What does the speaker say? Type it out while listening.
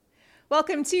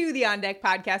Welcome to the On Deck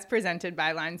podcast presented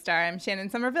by Line Star. I'm Shannon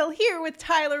Somerville here with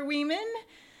Tyler Weeman.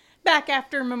 Back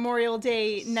after Memorial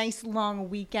Day, nice long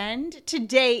weekend.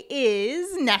 Today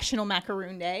is National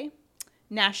Macaroon Day,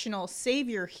 National Save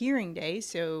Your Hearing Day.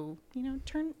 So,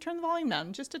 turn the volume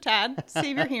down just a tad.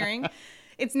 Save your hearing.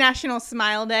 It's National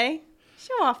Smile Day.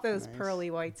 Show off those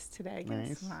pearly whites today. Get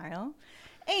a smile.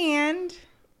 And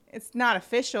it's not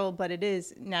official, but it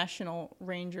is National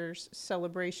Rangers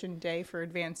Celebration Day for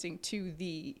advancing to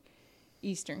the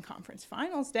Eastern Conference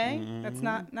Finals Day. Mm-hmm. That's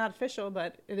not official,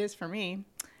 but it is for me.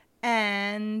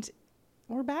 And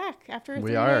we're back after a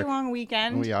 3-day long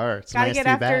weekend. We are. Got to get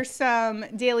after some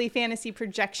daily fantasy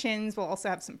projections. We'll also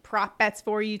have some prop bets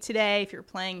for you today. If you're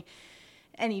playing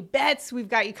any bets, we've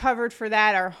got you covered for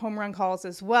that. Our home run calls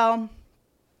as well.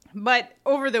 But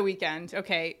over the weekend,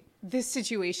 this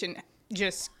situation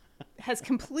just has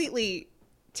completely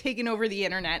taken over the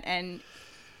internet, and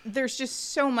there's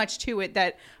just so much to it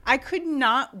that I could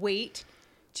not wait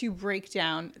to break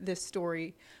down this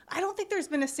story. I don't think there's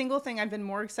been a single thing I've been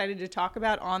more excited to talk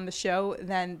about on the show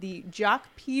than the Jock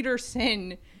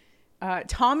Peterson,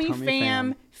 Tommy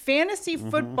Pham fantasy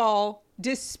football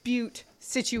dispute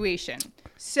situation.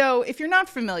 So if you're not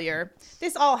familiar,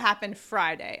 this all happened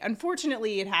Friday.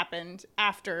 Unfortunately, it happened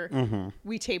after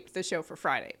we taped the show for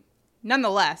Friday.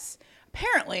 Nonetheless,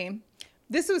 apparently,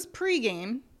 this was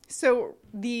pregame. So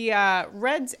the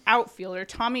Reds outfielder,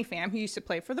 Tommy Pham, who used to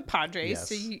play for the Padres,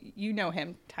 so you know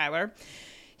him, Tyler,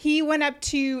 he went up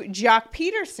to Jock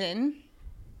Peterson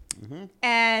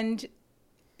and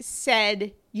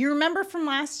said, "You remember from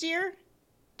last year?"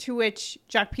 To which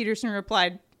Jock Peterson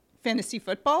replied, "Fantasy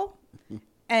football?"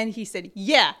 And he said,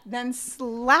 "Yeah," then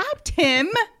slapped him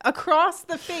across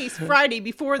the face Friday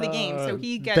before the game. So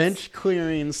he gets bench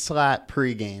clearing slap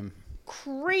pregame.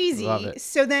 Crazy. Love it.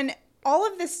 So then all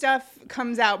of this stuff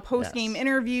comes out post-game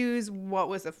interviews. What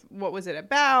was it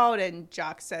about? And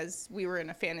Jock says, "We were in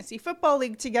a fantasy football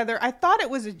league together." I thought it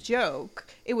was a joke.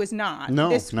 It was not. No,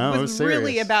 this it was was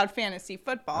really serious. about fantasy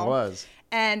football. It was.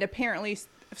 And apparently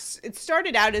it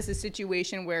started out as a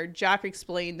situation where Jock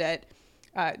explained that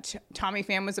Tommy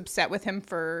Pham was upset with him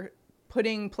for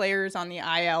putting players on the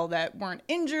IL that weren't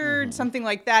injured, something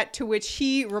like that, to which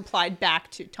he replied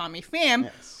back to Tommy Pham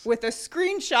with a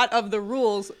screenshot of the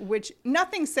rules, which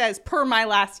nothing says per my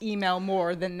last email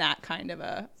more than that kind of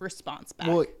a response back.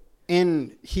 Well,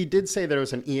 and he did say there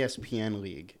was an ESPN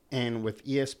league. And with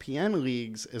ESPN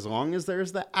leagues, as long as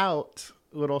there's the out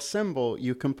little symbol,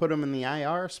 you can put them in the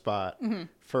IR spot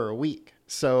for a week.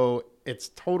 So it's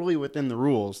totally within the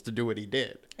rules to do what he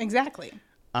did. Exactly.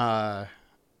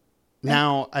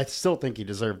 Now, I still think he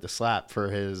deserved the slap for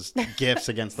his gifts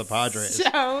against the Padres.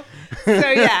 So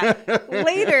yeah.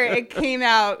 Later, it came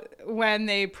out when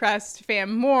they pressed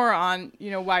Pham more on,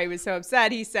 why he was so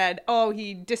upset. He said,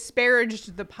 he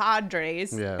disparaged the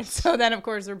Padres. Yes. So then, of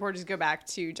course, the reporters go back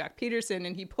to Jock Peterson,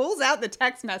 and he pulls out the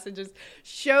text messages,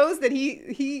 shows that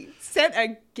he sent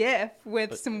a GIF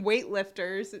with some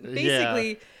weightlifters,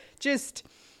 basically just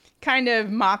kind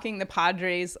of mocking the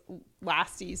Padres'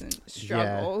 last season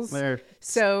struggles.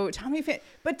 So Tommy Pham,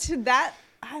 but to that,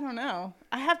 I don't know.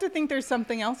 I have to think there's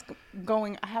something else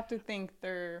going. I have to think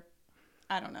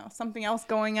something else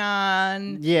going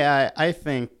on. Yeah, I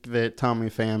think that Tommy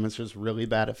Pham is just really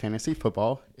bad at fantasy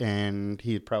football, and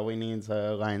he probably needs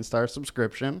a Line Star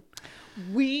subscription.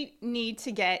 We need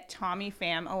to get Tommy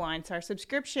Pham a Line Star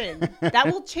subscription. That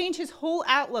will change his whole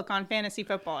outlook on fantasy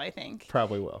football, I think.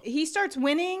 Probably will. He starts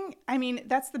winning. I mean,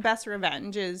 that's the best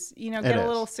revenge is, get a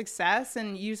little success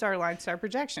and use our Line Star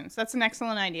projections. That's an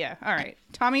excellent idea. All right.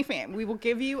 Tommy Pham, we will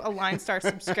give you a Line Star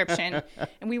subscription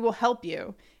and we will help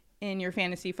you in your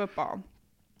fantasy football.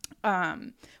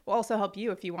 We'll also help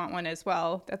you if you want one as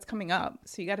well. That's coming up.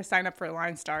 So you got to sign up for a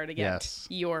Line Star to get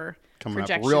your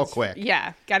projections. Up real quick.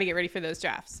 Yeah, got to get ready for those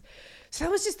drafts. So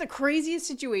that was just the craziest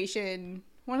situation.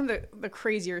 One of the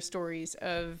crazier stories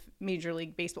of Major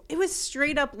League Baseball. It was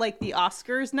straight up like the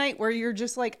Oscars night where you're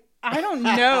just like, I don't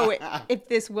know if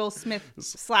this Will Smith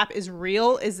slap is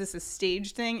real. Is this a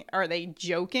stage thing? Are they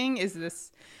joking?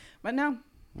 But no.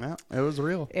 Well, it was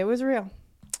real. It was real.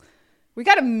 We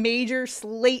got a major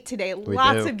slate today.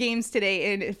 Lots of games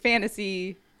today in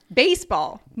fantasy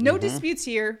baseball. No disputes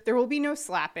here. There will be no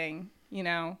slapping,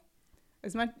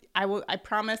 As much I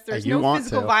promise there's no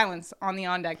physical violence on the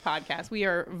On Deck podcast. We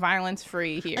are violence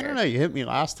free here. I don't know, you hit me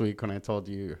last week when I told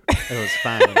you it was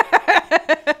fine.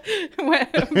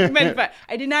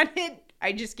 I did not hit,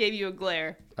 I just gave you a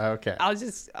glare. Okay.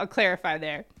 I'll clarify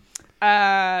there.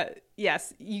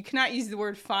 Yes, you cannot use the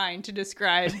word fine to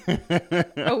describe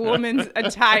a woman's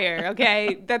attire,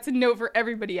 okay? That's a note for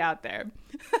everybody out there.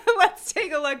 Let's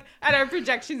take a look at our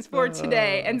projections for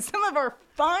today and some of our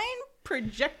fine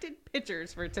projected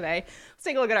pitchers for today. Let's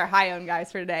take a look at our high-owned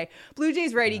guys for today. Blue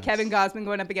Jays righty Kevin Gausman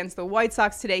going up against the White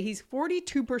Sox today. He's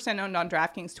 42% owned on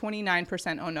DraftKings,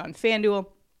 29% owned on FanDuel.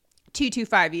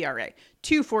 2.25 ERA,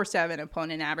 2.47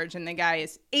 opponent average, and the guy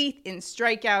is 8th in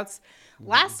strikeouts.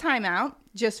 Last time out,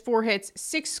 just 4 hits,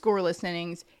 6 scoreless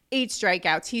innings, 8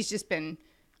 strikeouts. He's just been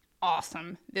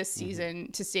awesome this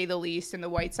season, to say the least, and the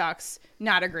White Sox,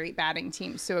 not a great batting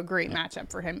team, so a great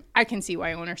matchup for him. I can see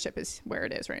why ownership is where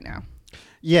it is right now.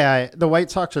 Yeah, the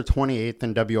White Sox are 28th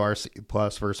in WRC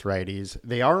plus versus righties.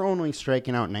 They are only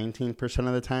striking out 19%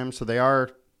 of the time, so they are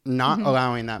not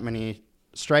allowing that many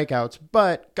strikeouts,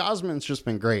 but Gausman's just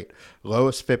been great.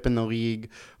 Lowest FIP in the league,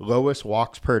 lowest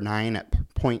walks per 9 at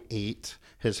 0.8.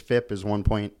 His FIP is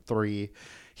 1.3.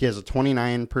 He has a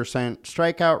 29%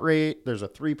 strikeout rate. There's a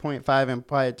 3.5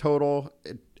 implied total.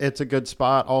 It's a good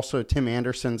spot. Also, Tim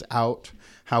Anderson's out.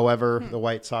 However, the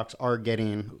White Sox are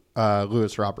getting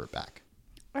Luis Robert back.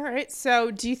 All right.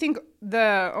 So do you think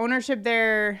the ownership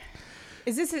there,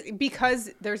 is this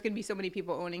because there's going to be so many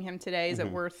people owning him today? Is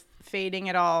it worth fading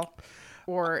at all?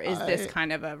 Or is this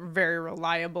kind of a very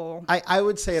reliable I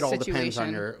would say it all depends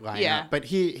on your lineup. Yeah. But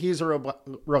he's a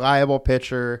reliable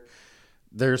pitcher.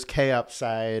 There's K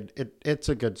upside. It's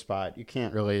a good spot. You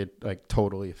can't really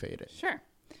totally fade it. Sure.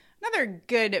 Another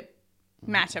good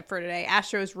matchup for today.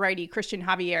 Astros righty Christian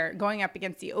Javier going up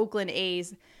against the Oakland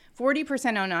A's.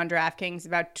 40% owned on DraftKings,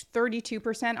 about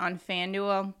 32% on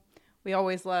FanDuel. We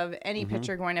always love any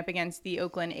pitcher going up against the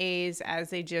Oakland A's, as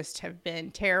they just have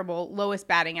been terrible. Lowest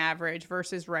batting average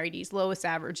versus righties, lowest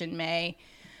average in May.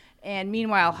 And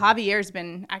meanwhile, Javier's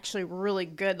been actually really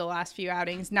good the last few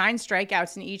outings. 9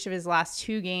 strikeouts in each of his last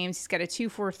 2 games. He's got a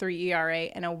 2.43 ERA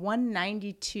and a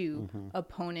 1.92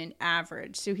 opponent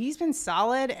average. So he's been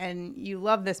solid, and you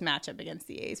love this matchup against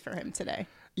the A's for him today.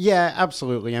 Yeah,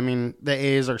 absolutely. I mean, the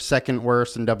A's are second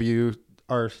worst in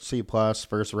WRC plus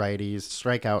versus righties,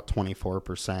 strikeout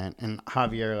 24%. And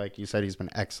Javier, like you said, he's been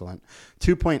excellent.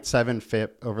 2.7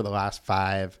 FIP over the last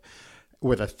 5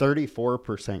 with a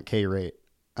 34% K rate.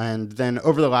 And then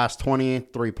over the last 20,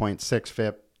 3.6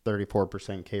 FIP,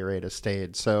 34% K rate has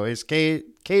stayed. So his K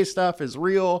stuff is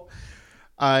real.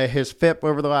 His FIP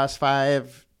over the last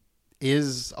 5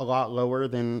 is a lot lower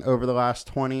than over the last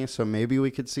 20. So maybe we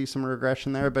could see some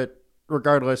regression there. But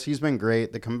regardless, he's been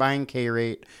great. The combined K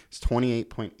rate is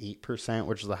 28.8%,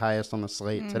 which is the highest on the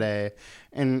slate today.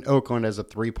 And Oakland has a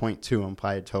 3.2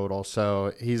 implied total.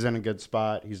 So he's in a good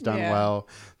spot. He's done well.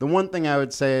 The one thing I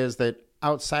would say is that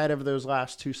outside of those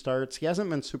last 2 starts, he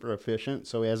hasn't been super efficient,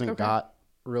 so he hasn't got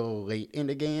real late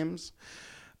into games.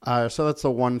 So that's the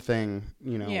one thing,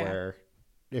 where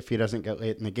if he doesn't get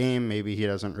late in the game, maybe he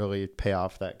doesn't really pay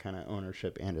off that kind of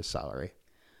ownership and his salary.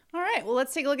 All right, well,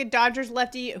 let's take a look at Dodgers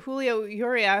lefty Julio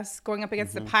Urias going up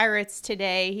against the Pirates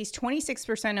today. He's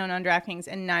 26% owned on DraftKings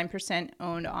and 9%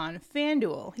 owned on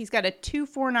FanDuel. He's got a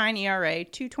 2.49 ERA,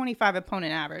 2.25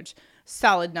 opponent average.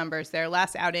 Solid numbers there.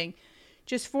 Last outing,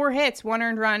 just 4 hits, 1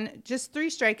 earned run, just 3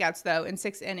 strikeouts, though, in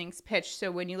 6 innings pitched. So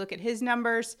when you look at his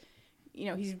numbers,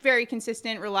 he's very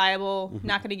consistent, reliable,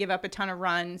 not going to give up a ton of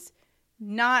runs,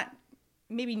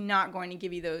 maybe not going to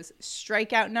give you those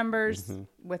strikeout numbers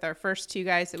with our first 2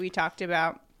 guys that we talked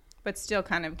about, but still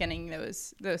kind of getting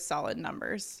those solid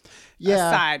numbers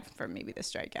aside from maybe the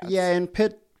strikeouts. Yeah, and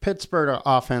Pittsburgh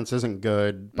offense isn't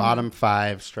good. Bottom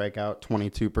 5 strikeout,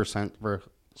 22% for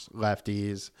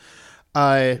lefties.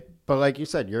 But like you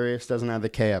said, Urias doesn't have the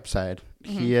K upside.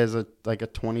 He has a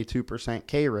 22%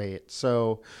 K rate.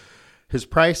 So his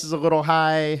price is a little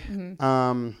high.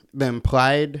 The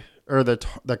implied or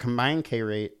the combined K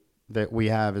rate that we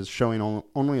have is showing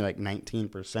only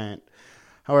 19%.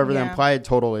 However, the implied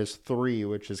total is 3,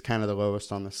 which is kind of the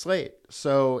lowest on the slate.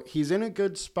 So he's in a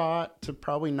good spot to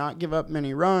probably not give up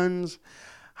many runs.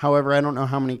 However, I don't know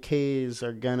how many Ks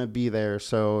are going to be there.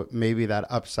 So maybe that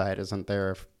upside isn't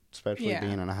there, especially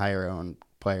being a higher owned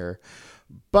player.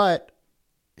 But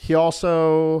he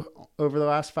also, over the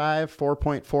last 5,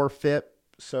 4.4 FIP.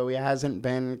 So he hasn't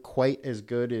been quite as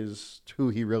good as who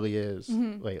he really is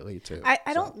lately, too. I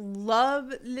don't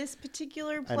love this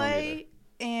particular play.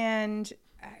 And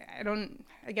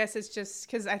I guess it's just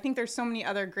because I think there's so many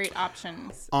other great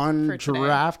options. On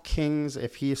DraftKings,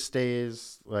 if he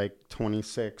stays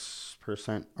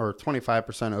 26% or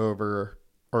 25% over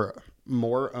or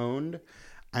more owned,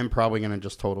 I'm probably going to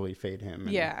just totally fade him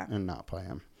and not play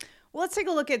him. Well, let's take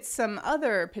a look at some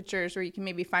other pitchers where you can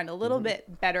maybe find a little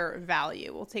bit better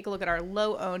value. We'll take a look at our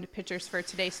low-owned pitchers for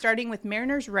today, starting with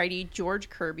Mariners righty George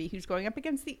Kirby, who's going up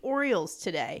against the Orioles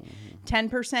today.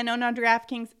 10% owned on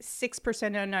DraftKings,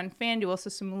 6% owned on FanDuel, so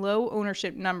some low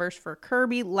ownership numbers for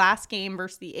Kirby. Last game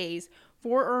versus the A's,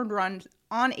 4 earned runs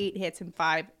on 8 hits and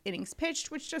 5 innings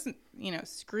pitched, which doesn't,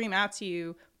 scream out to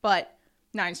you, but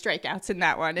 9 strikeouts in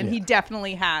that one. And he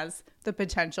definitely has the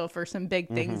potential for some big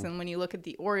things. And when you look at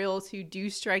the Orioles, who do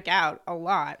strike out a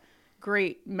lot,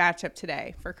 great matchup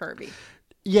today for Kirby.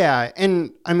 Yeah,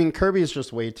 and I mean, Kirby is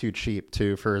just way too cheap,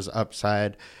 too, for his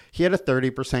upside. He had a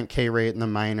 30% K rate in the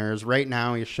minors. Right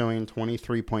now, he's showing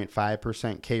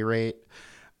 23.5% K rate.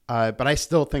 But I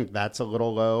still think that's a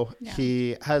little low. Yeah.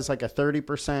 He has like a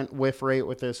 30% whiff rate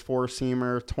with his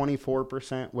four-seamer,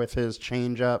 24% with his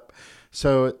changeup.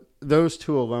 So those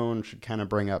two alone should kind of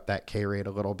bring up that K rate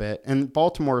a little bit. And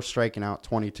Baltimore's striking out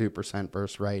 22%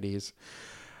 versus righties.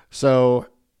 So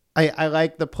I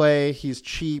like the play. He's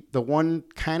cheap. The one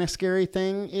kind of scary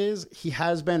thing is he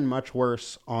has been much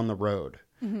worse on the road,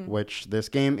 which this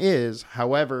game is.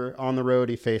 However, on the road,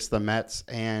 he faced the Mets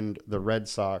and the Red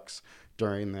Sox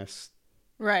during this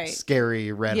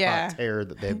scary red-hot tear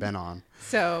that they've been on.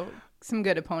 So some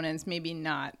good opponents, maybe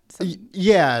not.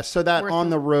 Yeah, so that on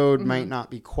the road might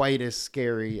not be quite as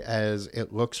scary as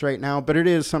it looks right now, but it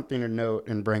is something to note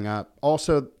and bring up.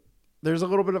 Also, there's a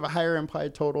little bit of a higher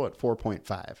implied total at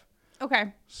 4.5.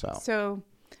 Okay. So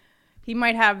he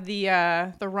might have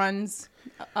the runs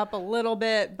up a little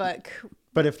bit, but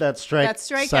if that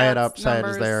strikeout upside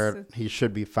is there, he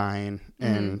should be fine,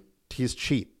 and he's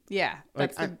cheap. Yeah.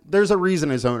 There's a reason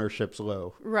his ownership's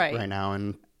low right now,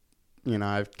 and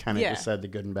I've kind of just said the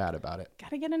good and bad about it.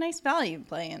 Got to get a nice value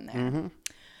play in there.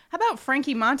 How about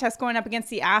Frankie Montas going up against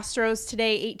the Astros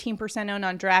today? 18% owned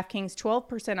on DraftKings,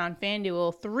 12% on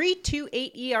FanDuel,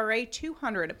 3.28 ERA,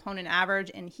 200 opponent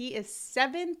average, and he is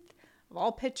 7th of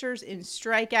all pitchers in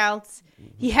strikeouts.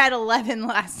 He had 11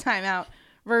 last time out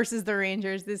versus the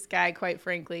Rangers. This guy, quite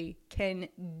frankly, can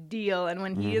deal, and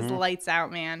when he is lights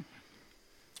out, man.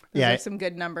 Those are some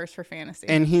good numbers for fantasy.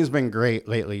 And he's been great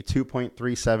lately.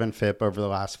 2.37 FIP over the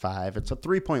last 5. It's a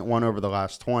 3.1 over the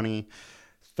last 20.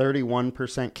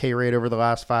 31% K rate over the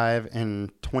last 5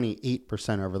 and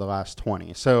 28% over the last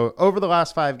 20. So over the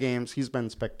last 5 games, he's been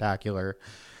spectacular.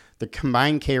 The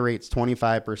combined K rate's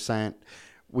 25%.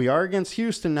 We are against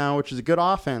Houston now, which is a good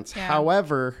offense. Yeah.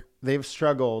 However, they've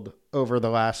struggled over the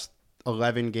last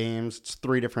 11 games. It's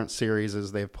 3 different series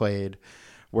as they've played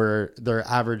where they're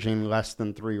averaging less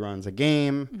than 3 runs a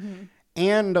game.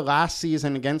 And last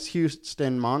season against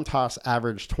Houston, Montas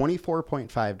averaged 24.5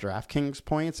 DraftKings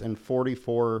points and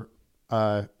 44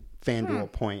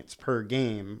 FanDuel points per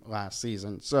game last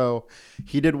season. So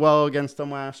he did well against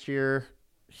them last year.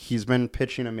 He's been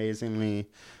pitching amazingly,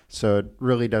 so it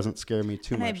really doesn't scare me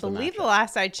too much. And I believe the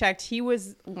last I checked, he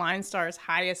was Line Star's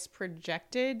highest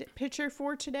projected pitcher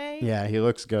for today. Yeah, he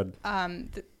looks good.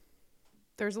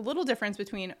 There's a little difference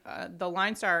between the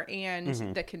Line Star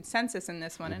and the consensus in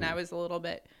this one, and I was a little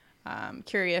bit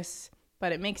curious,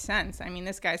 but it makes sense. I mean,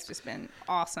 this guy's just been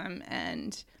awesome,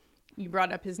 and you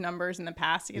brought up his numbers in the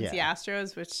past against the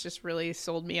Astros, which just really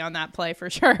sold me on that play for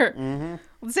sure.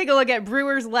 Let's take a look at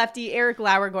Brewers lefty Eric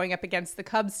Lauer going up against the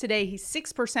Cubs today. He's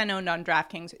 6% owned on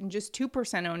DraftKings and just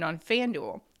 2% owned on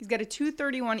FanDuel. He's got a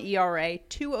 2.31 ERA,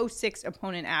 2.06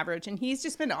 opponent average, and he's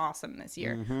just been awesome this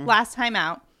year. Last time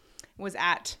out was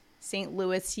at St.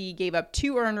 Louis. He gave up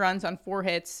 2 earned runs on 4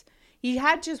 hits. He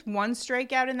had just 1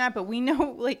 strikeout in that, but we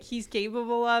know he's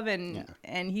capable of, and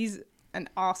he's an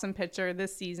awesome pitcher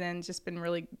this season. Just been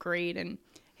really great. And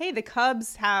hey, the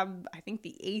Cubs have, I think,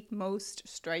 the 8th most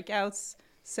strikeouts,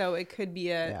 so it could be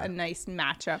a nice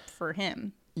matchup for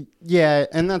him. Yeah,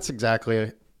 and that's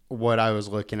exactly what I was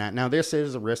looking at. Now, this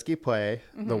is a risky play.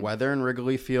 The weather in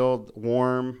Wrigley Field,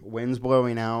 warm, winds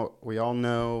blowing out. We all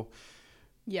know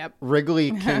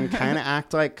Wrigley can kind of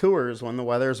act like Coors when the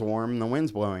weather's warm and the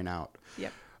wind's blowing out.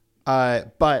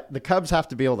 But the Cubs have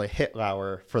to be able to hit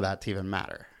Lauer for that to even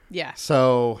matter. Yeah.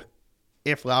 So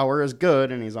if Lauer is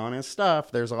good and he's on his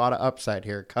stuff, there's a lot of upside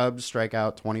here. Cubs strike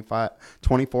out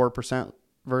 24%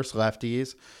 versus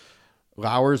lefties.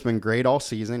 Lauer's been great all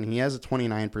season. He has a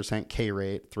 29% K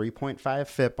rate, 3.5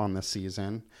 FIP on the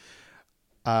season.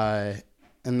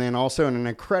 And then also in an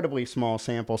incredibly small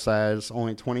sample size,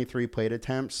 only 23 plate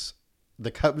attempts,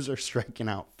 the Cubs are striking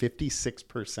out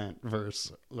 56%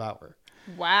 versus Lauer.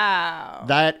 Wow.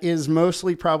 That is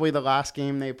mostly probably the last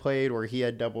game they played where he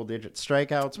had double-digit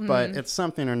strikeouts, but it's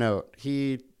something to note.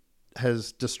 He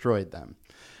has destroyed them.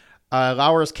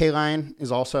 Lauer's K-line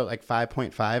is also at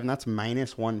 5.5, and that's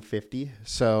minus 150.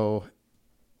 So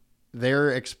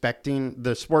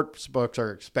the sports books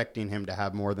are expecting him to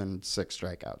have more than 6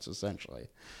 strikeouts, essentially.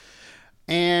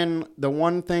 And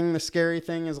the scary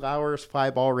thing is Lauer's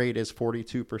fly ball rate is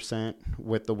 42%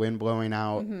 with the wind blowing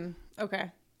out.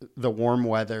 Okay. The warm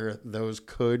weather, those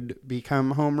could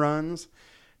become home runs.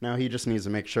 Now he just needs to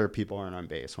make sure people aren't on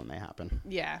base when they happen.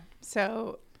 Yeah.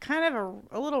 So kind of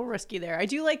a little risky there. I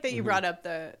do like that you brought up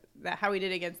how he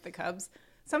did against the Cubs.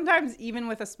 Sometimes even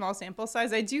with a small sample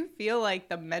size, I do feel like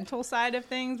the mental side of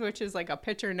things, which is like a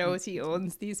pitcher knows he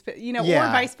owns these, or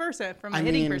vice versa from a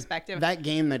hitting perspective. That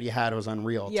game that he had was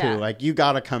unreal too. Like you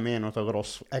got to come in with a little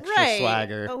extra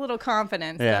swagger. A little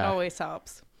confidence. That always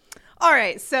helps. All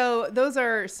right. So those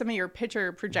are some of your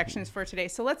pitcher projections for today.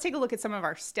 So let's take a look at some of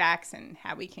our stacks and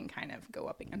how we can kind of go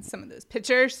up against some of those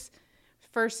pitchers.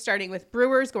 First, starting with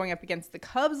Brewers going up against the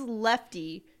Cubs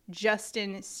lefty,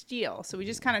 Justin Steele. So we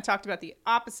just kind of talked about the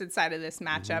opposite side of this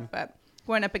matchup, but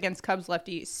going up against Cubs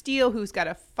lefty Steele, who's got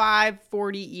a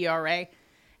 5.40 ERA.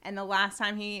 And the last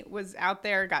time he was out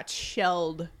there, got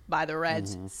shelled by the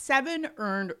Reds. 7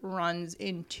 earned runs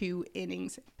in 2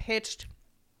 innings pitched.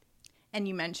 And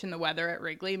you mentioned the weather at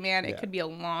Wrigley. Man, it could be a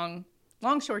long,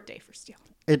 short day for Steele.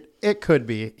 It could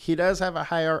be. He does have a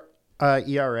higher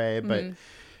ERA, but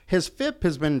his FIP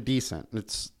has been decent.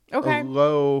 It's a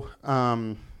low,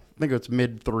 I think it's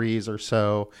mid 3s or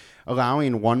so,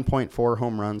 allowing 1.4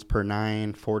 home runs per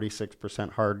 9,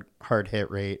 46% hard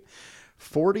hit rate,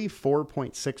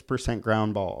 44.6%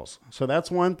 ground balls. So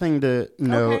that's one thing to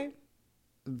note.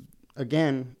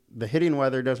 Again, the hitting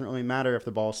weather doesn't really matter if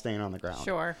the ball's staying on the ground.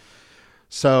 Sure.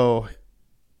 So,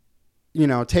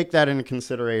 take that into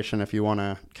consideration if you want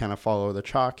to kind of follow the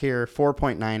chalk here.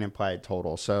 4.9 implied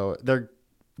total. So they're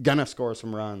going to score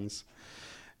some runs,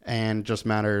 and just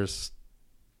matters,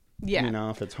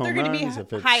 if it's home runs. They're going to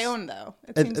be high owned, though.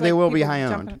 They will be high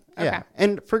owned. Yeah.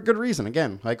 And for good reason.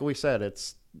 Again, like we said,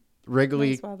 it's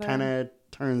Wrigley kind of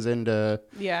turns into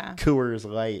Coors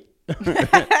Light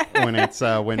when it's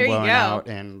wind blowing out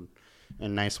and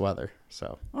nice weather.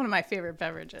 So one of my favorite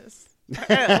beverages.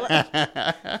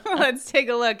 Let's take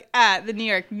a look at the New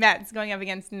York Mets going up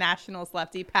against Nationals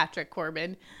lefty Patrick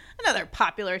Corbin. Another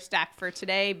popular stack for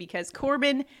today because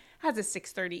Corbin has a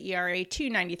 6.30 ERA,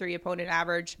 2.93 opponent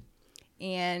average,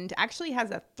 and actually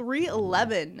has a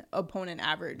 3.11 opponent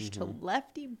average to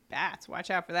lefty bats. Watch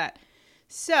out for that.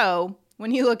 So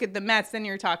when you look at the Mets, then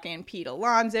you're talking Pete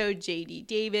Alonso, J.D.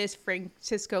 Davis,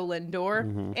 Francisco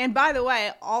Lindor. And by the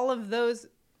way, all of those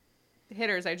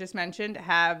hitters I just mentioned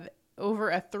have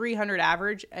over a 300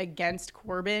 average against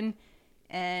Corbin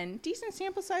and decent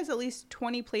sample size, at least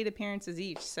 20 plate appearances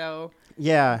each. So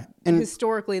yeah, and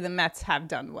historically the Mets have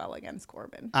done well against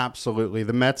Corbin. Absolutely.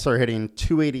 The Mets are hitting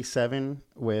 287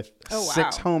 with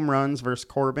 6 home runs versus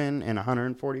Corbin and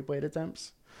 140 plate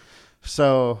attempts.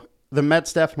 So the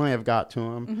Mets definitely have got to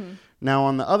him. Now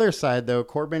on the other side though,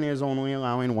 Corbin is only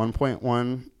allowing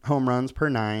 1.1 home runs per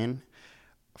 9.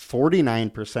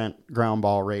 49% ground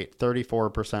ball rate,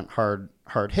 34%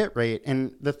 hard hit rate.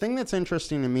 And the thing that's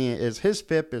interesting to me is his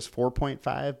FIP is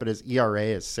 4.5, but his ERA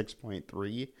is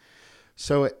 6.3.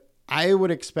 So I would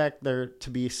expect there to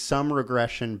be some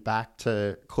regression back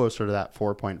to closer to that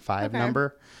 4.5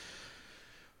 number.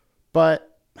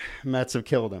 But Mets have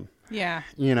killed him. Yeah.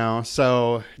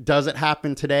 So does it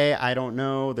happen today? I don't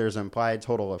know. There's an implied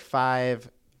total of 5.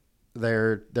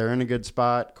 They're in a good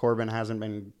spot. Corbin hasn't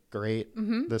been great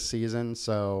this season,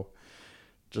 so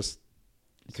just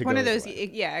one of those.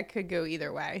 It could go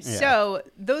either way. Yeah. So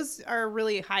those are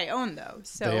really high owned though,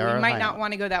 so we might not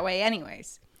want to go that way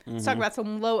anyways. Let's talk about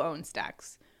some low owned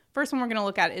stacks. First one we're going to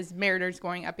look at is Mariners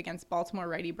going up against Baltimore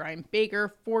righty Brian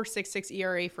Baker. 4.66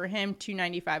 ERA for him,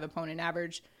 2.95 opponent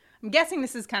average. I'm guessing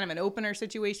this is kind of an opener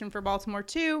situation for Baltimore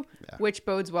too, which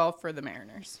bodes well for the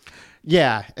Mariners.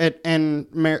 Yeah,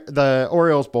 the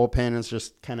Orioles bullpen is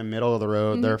just kind of middle of the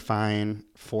road. They're fine.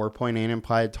 4.8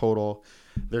 implied total.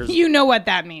 You know what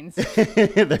that means.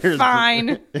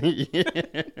 Fine.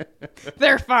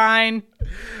 They're fine.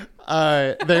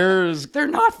 They're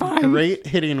not fine. Great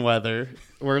hitting weather.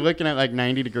 We're looking at like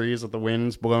 90 degrees with the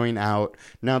winds blowing out.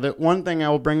 Now, the one thing I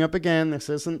will bring up again, this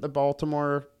isn't the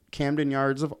Baltimore Camden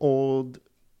Yards of old.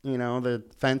 The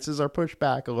fences are pushed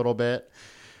back a little bit.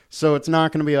 So it's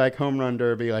not going to be like home run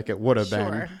derby like it would have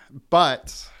been.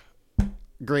 But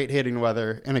great hitting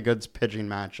weather and a good pitching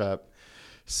matchup.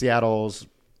 Seattle's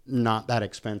not that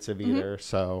expensive either.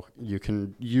 So you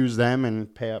can use them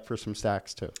and pay up for some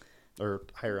stacks too. Or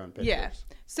higher on pitchers. Yeah.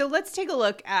 So let's take a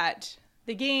look at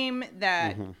the game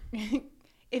that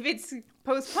if it's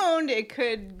postponed, it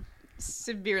could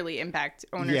severely impact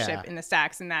ownership in the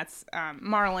stacks, and that's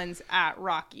Marlins at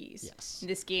Rockies. Yes.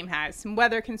 This game has some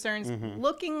weather concerns,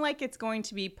 looking like it's going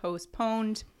to be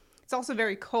postponed. It's also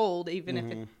very cold, even if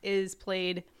it is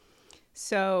played.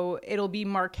 So it'll be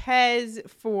Marquez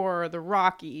for the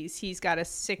Rockies. He's got a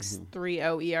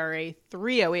 6.30 ERA,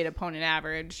 3.08 opponent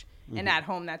average, and at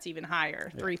home that's even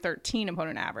higher, 3.13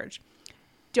 opponent average.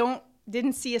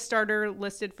 Didn't see a starter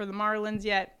listed for the Marlins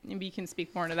yet. Maybe you can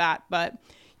speak more to that, but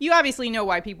you obviously know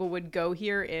why people would go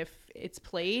here if it's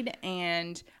played,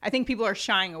 and I think people are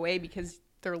shying away because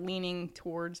they're leaning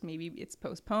towards maybe it's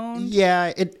postponed.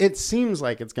 Yeah, it seems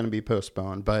like it's going to be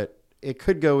postponed, but it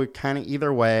could go kind of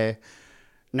either way.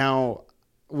 Now,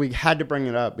 we had to bring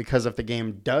it up because if the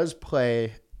game does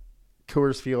play,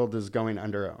 Coors Field is going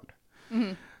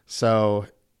under-owned. So,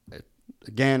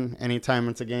 again, anytime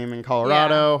it's a game in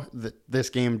Colorado, this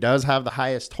game does have the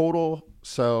highest total.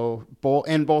 So,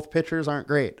 both pitchers aren't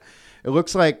great. It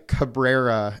looks like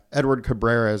Edward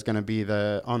Cabrera is going to be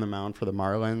on the mound for the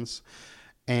Marlins.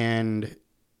 And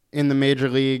in the major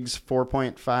leagues,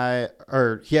 4.5,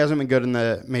 or he hasn't been good in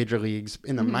the major leagues.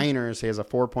 In the minors, he has a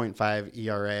 4.5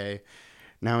 ERA.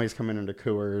 Now he's coming into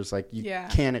Coors. Like, you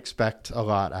can't expect a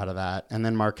lot out of that. And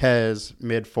then Marquez,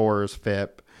 mid-4s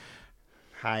FIP,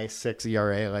 high 6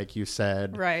 ERA, like you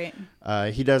said. Right.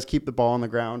 He does keep the ball on the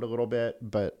ground a little bit,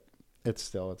 but it's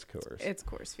Coors. It's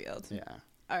Coors Field. Yeah.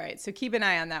 All right, so keep an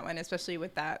eye on that one, especially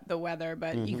with the weather.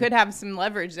 But you could have some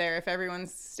leverage there if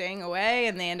everyone's staying away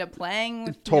and they end up playing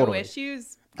with no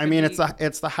issues. I mean,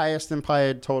 it's the highest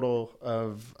implied total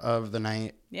of the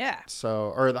night. Yeah.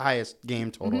 So, or the highest game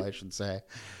total, I should say.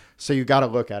 So you got to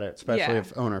look at it, especially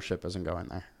if ownership isn't going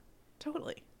there.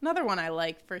 Totally. Another one I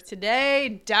like for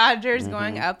today: Dodgers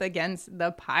going up against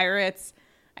the Pirates.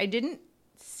 I didn't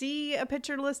see a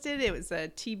pitcher listed. It was a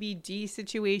TBD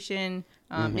situation.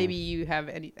 Maybe you have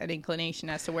an inclination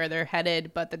as to where they're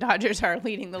headed, but the Dodgers are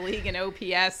leading the league in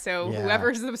OPS. So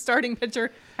whoever's the starting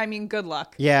pitcher, I mean, good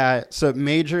luck. Yeah. So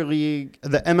Major League,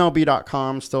 the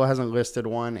MLB.com still hasn't listed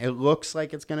one. It looks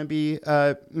like it's going to be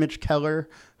Mitch Keller,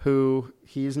 who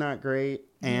he's not great,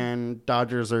 and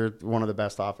Dodgers are one of the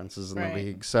best offenses in the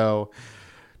league. So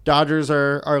Dodgers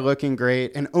are looking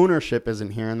great, and ownership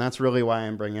isn't here, and that's really why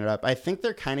I'm bringing it up. I think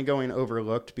they're kind of going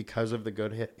overlooked because of the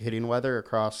good hitting weather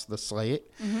across the slate.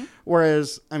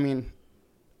 Whereas, I mean,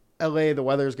 LA, the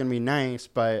weather is going to be nice,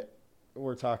 but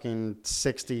we're talking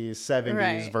 60s,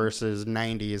 70s versus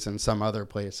 90s in some other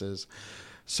places.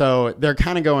 So they're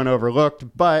kind of going overlooked,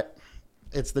 but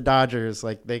it's the Dodgers.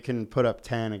 Like, they can put up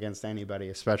 10 against anybody,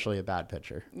 especially a bad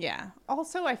pitcher. Yeah.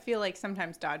 Also, I feel like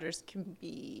sometimes Dodgers can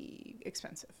be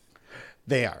expensive.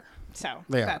 They are. So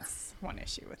that's one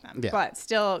issue with them. Yeah. But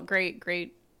still, great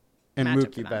And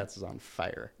matchup Mookie Betts is on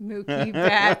fire. Mookie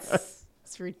Betts.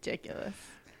 It's ridiculous.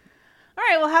 All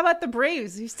right, well, how about the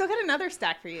Braves? We've still got another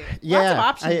stack for you. Lots of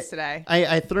options today.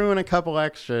 I threw in a couple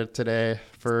extra today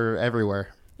for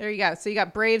everywhere. There you go. So you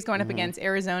got Braves going up against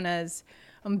Arizona's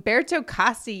Humberto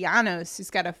Castellanos,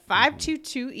 who's got a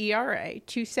 5.22 ERA,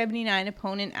 2.79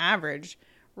 opponent average.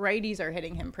 Righties are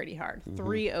hitting him pretty hard,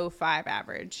 3.05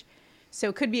 average. So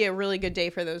it could be a really good day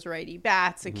for those righty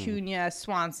bats. Acuna,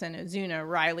 Swanson, Ozuna,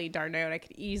 Riley, d'Arnaud. I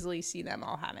could easily see them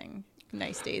all having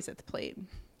nice days at the plate.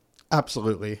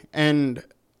 Absolutely. And,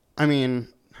 I mean,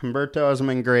 Humberto hasn't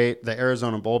been great. The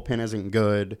Arizona bullpen isn't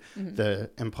good. The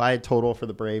implied total for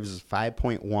the Braves is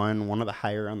 5.1, one of the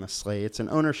higher on the slates. And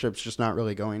ownership's just not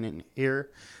really going in here.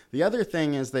 The other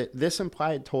thing is that this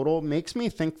implied total makes me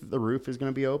think that the roof is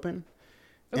going to be open.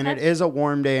 Okay. And it is a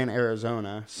warm day in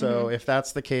Arizona. So if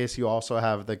that's the case, you also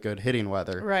have the good hitting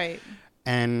weather. Right.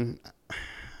 And,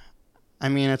 I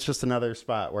mean, it's just another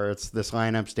spot where this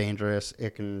lineup's dangerous.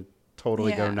 It can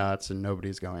totally go nuts, and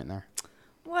nobody's going there.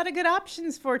 A lot of good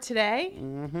options for today.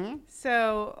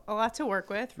 So a lot to work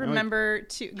with. Remember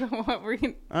to go. What were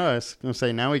you? I was going to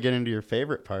say, now we get into your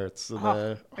favorite parts of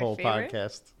the whole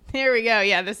podcast. Here we go.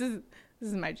 Yeah, this is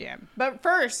my jam. But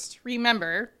first,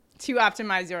 remember to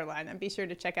optimize your lineup. Be sure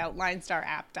to check out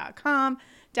linestarapp.com.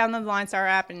 Download the LineStar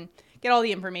app and get all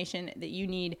the information that you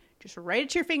need. Just right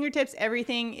at your fingertips.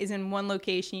 Everything is in one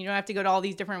location. You don't have to go to all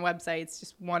these different websites.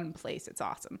 Just one place. It's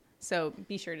awesome. So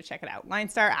be sure to check it out.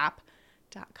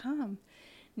 linestarapp.com.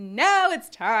 Now it's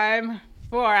time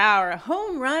for our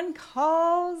home run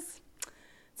calls.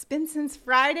 It's been since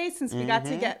Friday since we got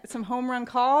to get some home run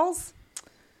calls.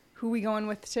 Who are we going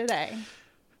with today?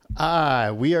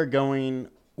 We are going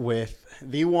with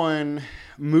the one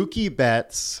Mookie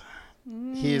Betts.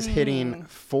 He is hitting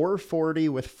 .440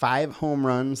 with 5 home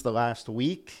runs the last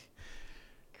week.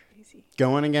 Crazy.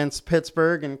 Going against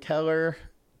Pittsburgh and Keller.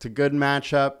 It's a good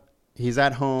matchup. He's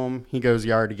at home. He goes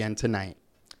yard again tonight.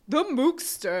 The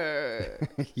Mookster.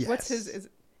 Yes. What's his?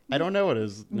 I don't know what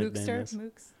his nickname Mookster?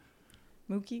 is.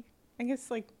 Mookie? I guess,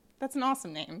 that's an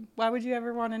awesome name. Why would you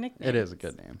ever want a nickname? It is a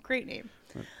good name. Great name.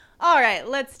 All right,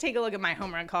 let's take a look at my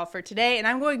home run call for today. And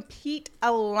I'm going Pete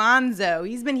Alonso.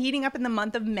 He's been heating up in the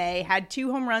month of May, had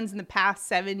 2 home runs in the past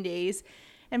 7 days.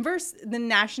 And versus the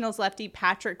Nationals lefty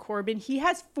Patrick Corbin, he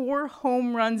has 4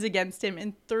 home runs against him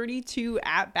in 32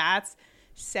 at-bats,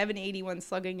 781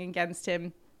 slugging against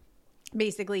him.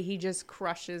 Basically, he just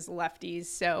crushes lefties.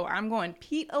 So I'm going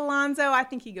Pete Alonso. I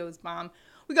think he goes bomb.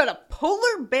 We got a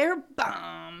Polar Bear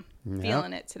bomb. Yep.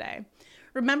 Feeling it today.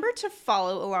 Remember to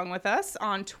follow along with us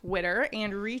on Twitter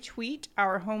and retweet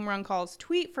our home run calls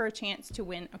tweet for a chance to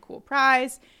win a cool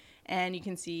prize. And you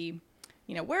can see,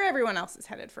 where everyone else is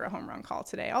headed for a home run call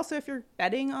today. Also, if you're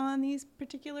betting on these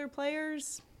particular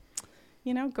players,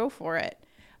 go for it.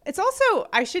 It's also,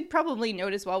 I should probably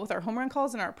note as well with our home run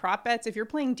calls and our prop bets, if you're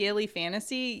playing daily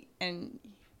fantasy, and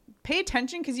pay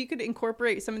attention because you could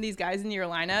incorporate some of these guys into your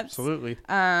lineups. Absolutely.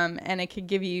 And it could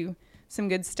give you some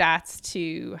good stats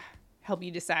to help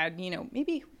you decide,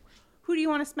 maybe who do you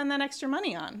want to spend that extra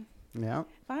money on? Yeah.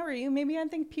 If I were you, maybe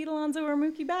I'd think Pete Alonso or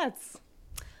Mookie Betts.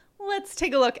 Let's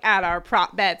take a look at our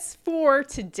prop bets for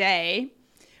today.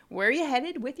 Where are you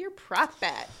headed with your prop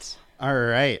bet? All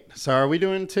right. So are we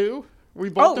doing 2? We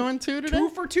both doing 2 today? 2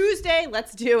 for Tuesday.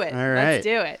 Let's do it. All right. Let's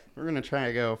do it. We're going to try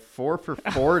to go 4 for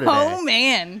 4 today. Oh,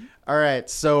 man. All right.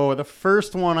 So the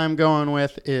first one I'm going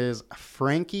with is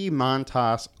Frankie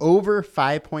Montas over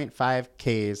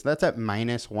 5.5 Ks. That's at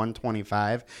minus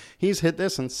 125. He's hit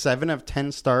this in 7 of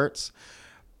 10 starts,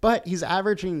 but he's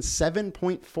averaging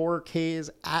 7.4 Ks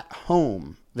at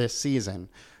home this season.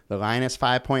 The line is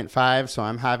 5.5, so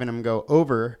I'm having him go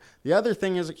over. The other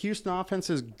thing is that Houston offense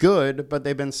is good, but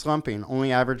they've been slumping,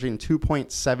 only averaging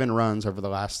 2.7 runs over the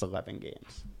last 11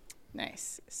 games.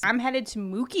 Nice. I'm headed to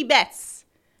Mookie Betts.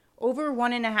 Over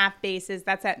 1.5 bases.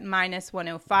 That's at minus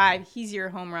 105. He's your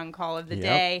home run call of the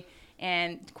day.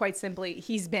 And quite simply,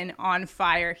 he's been on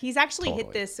fire. He's actually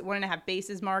hit this 1.5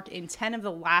 bases mark in 10 of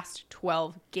the last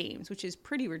 12 games, which is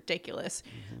pretty ridiculous.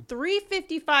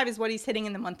 355 is what he's hitting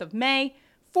in the month of May.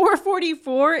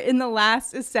 444 in the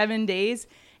last 7 days.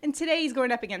 And today he's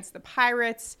going up against the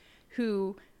Pirates,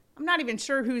 who I'm not even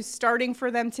sure who's starting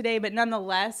for them today, but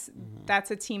nonetheless, that's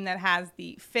a team that has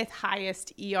the 5th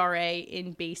highest ERA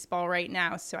in baseball right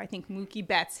now. So I think Mookie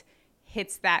Betts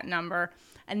hits that number.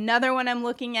 Another one I'm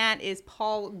looking at is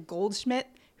Paul Goldschmidt,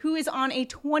 who is on a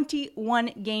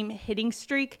 21-game hitting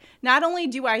streak. Not only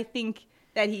do I think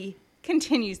that he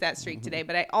continues that streak today,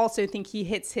 but I also think he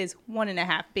hits his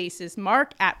 1.5 bases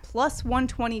mark at plus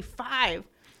 125.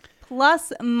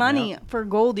 Plus money for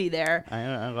Goldie there.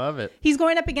 I love it. He's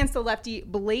going up against the lefty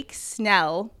Blake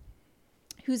Snell,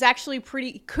 who's actually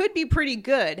could be pretty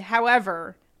good.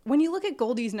 However, when you look at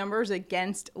Goldie's numbers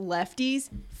against lefties,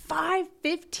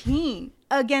 515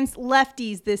 against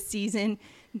lefties this season,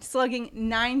 slugging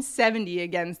 970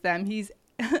 against them. He's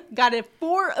got a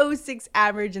 406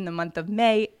 average in the month of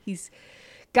May. He's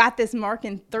got this mark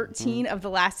in 13 of the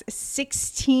last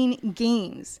 16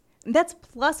 games. That's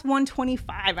plus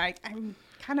 125. I'm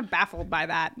kind of baffled by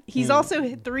that. He's also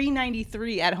hit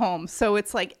 393 at home. So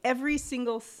it's like every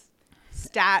single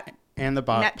stat and the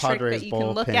metric Padres that you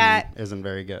can look bullpen at isn't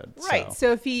very good. Right.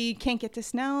 So if he can't get to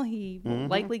Snell, he will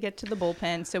likely get to the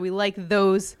bullpen. So we like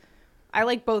those. I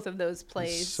like both of those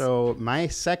plays. So my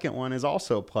second one is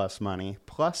also plus money,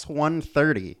 plus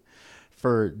 130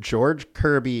 for George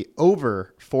Kirby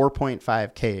over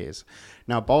 4.5 Ks.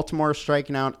 Now, Baltimore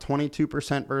striking out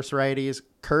 22% versus righties.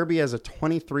 Kirby has a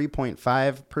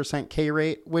 23.5% K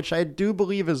rate, which I do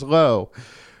believe is low.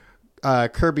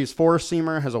 Kirby's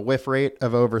four-seamer has a whiff rate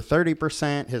of over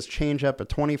 30%. His changeup a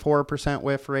 24%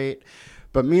 whiff rate.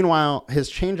 But meanwhile, his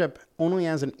changeup only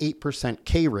has an 8%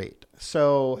 K rate.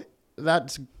 So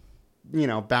that's,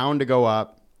 bound to go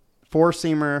up.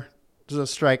 Four-seamer is a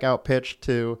strikeout pitch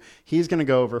too. He's going to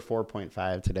go over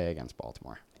 4.5 today against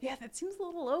Baltimore. Yeah, that seems a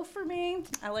little low for me.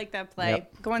 I like that play.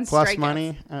 Yep. Going plus strikeouts.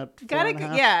 Money at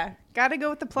 4.5. Gotta go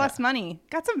with the plus money.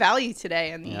 Got some value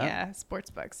today in the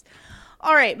sports books.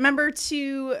 All right, remember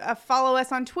to follow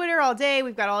us on Twitter all day.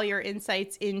 We've got all your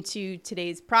insights into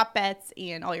today's prop bets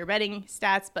and all your betting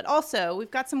stats, but also we've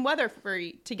got some weather for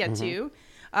you to get to.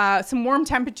 Some warm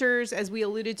temperatures, as we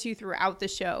alluded to throughout the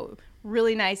show.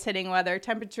 Really nice hitting weather.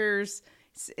 Temperatures,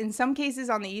 in some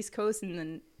cases on the East Coast, and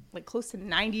then like close to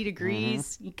 90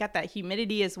 degrees. You got that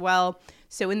humidity as well.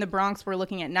 So in the Bronx, we're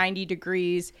looking at 90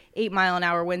 degrees,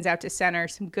 8-mile-an-hour winds out to center,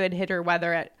 some good hitter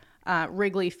weather at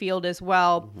Wrigley Field as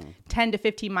well. 10 to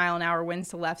 15 mile an hour winds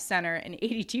to left center and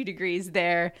 82 degrees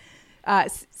there.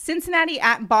 Cincinnati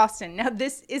at Boston. Now,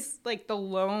 this is like the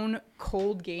lone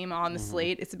cold game on the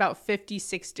slate. It's about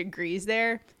 56 degrees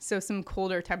there, so some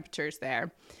colder temperatures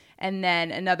there. And then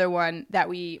another one that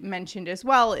we mentioned as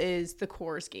well is the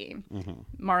Coors game.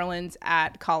 Marlins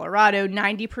at Colorado,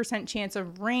 90% chance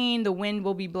of rain. The wind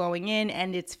will be blowing in,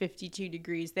 and it's 52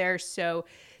 degrees there. So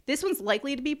this one's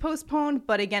likely to be postponed,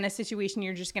 but again, a situation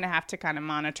you're just going to have to kind of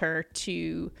monitor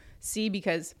to see,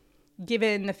 because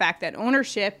given the fact that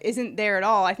ownership isn't there at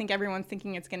all, I think everyone's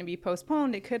thinking it's going to be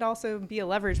postponed. It could also be a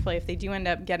leverage play if they do end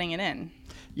up getting it in.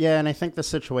 Yeah, and I think the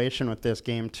situation with this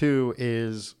game, too,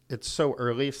 is it's so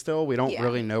early still. We don't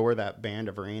really know where that band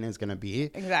of rain is going to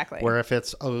be. Exactly. Where if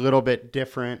it's a little bit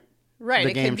different, right,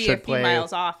 the it game could be should a few play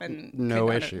miles off and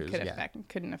no issues.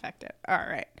 Couldn't affect it. All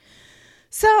right.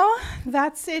 So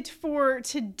that's it for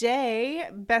today.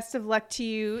 Best of luck to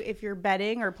you if you're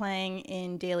betting or playing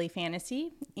in daily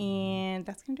fantasy. And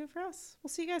that's going to do it for us. We'll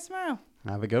see you guys tomorrow.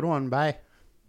 Have a good one. Bye.